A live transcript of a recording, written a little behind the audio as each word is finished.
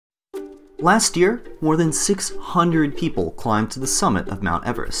Last year, more than 600 people climbed to the summit of Mount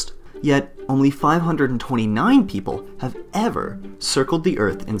Everest, yet only 529 people have ever circled the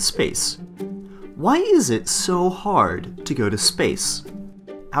Earth in space. Why is it so hard to go to space?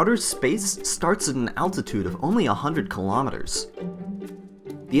 Outer space starts at an altitude of only 100 kilometers.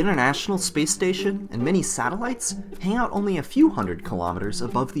 The International Space Station and many satellites hang out only a few hundred kilometers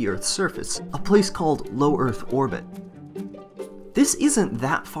above the Earth's surface, a place called low Earth orbit. This isn't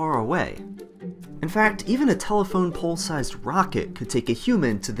that far away. In fact, even a telephone pole-sized rocket could take a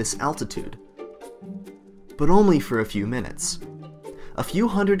human to this altitude. But only for a few minutes. A few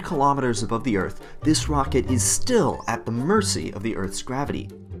hundred kilometers above the Earth, this rocket is still at the mercy of the Earth's gravity.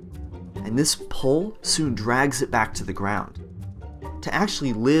 And this pull soon drags it back to the ground. To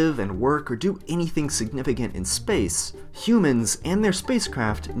actually live and work or do anything significant in space, humans and their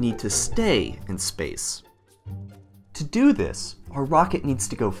spacecraft need to stay in space. To do this, our rocket needs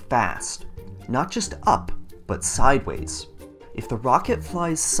to go fast, not just up, but sideways. If the rocket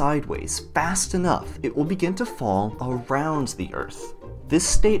flies sideways fast enough, it will begin to fall around the Earth. This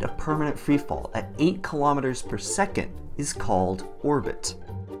state of permanent freefall at 8 kilometers per second is called orbit.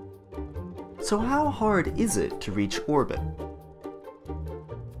 So how hard is it to reach orbit?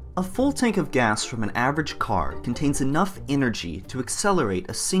 A full tank of gas from an average car contains enough energy to accelerate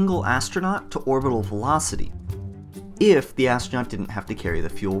a single astronaut to orbital velocity, if the astronaut didn't have to carry the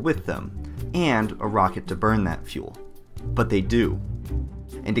fuel with them, and a rocket to burn that fuel. But they do.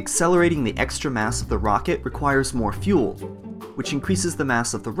 And accelerating the extra mass of the rocket requires more fuel, which increases the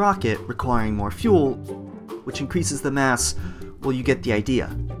mass of the rocket requiring more fuel, which increases the mass, well, you get the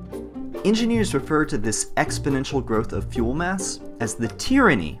idea. Engineers refer to this exponential growth of fuel mass as the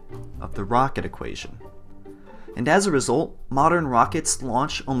tyranny of the rocket equation. And as a result, modern rockets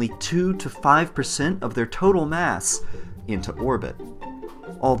launch only 2 to 5% of their total mass into orbit.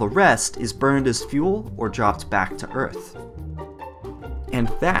 All the rest is burned as fuel or dropped back to Earth. And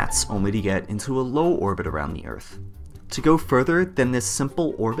that's only to get into a low orbit around the Earth. To go further than this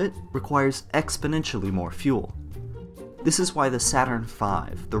simple orbit requires exponentially more fuel. This is why the Saturn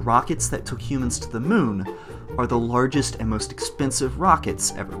V, the rockets that took humans to the moon, are the largest and most expensive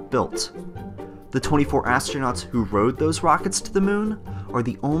rockets ever built. The 24 astronauts who rode those rockets to the moon are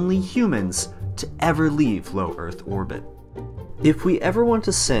the only humans to ever leave low Earth orbit. If we ever want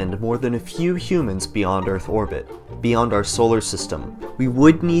to send more than a few humans beyond Earth orbit, beyond our solar system, we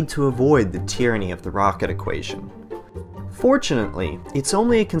would need to avoid the tyranny of the rocket equation. Fortunately, it's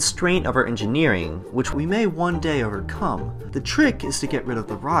only a constraint of our engineering, which we may one day overcome. The trick is to get rid of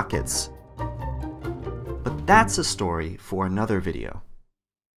the rockets. But that's a story for another video.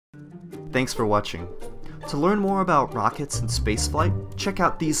 Thanks for watching. To learn more about rockets and spaceflight, check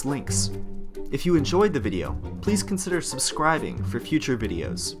out these links. If you enjoyed the video, please consider subscribing for future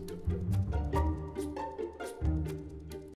videos.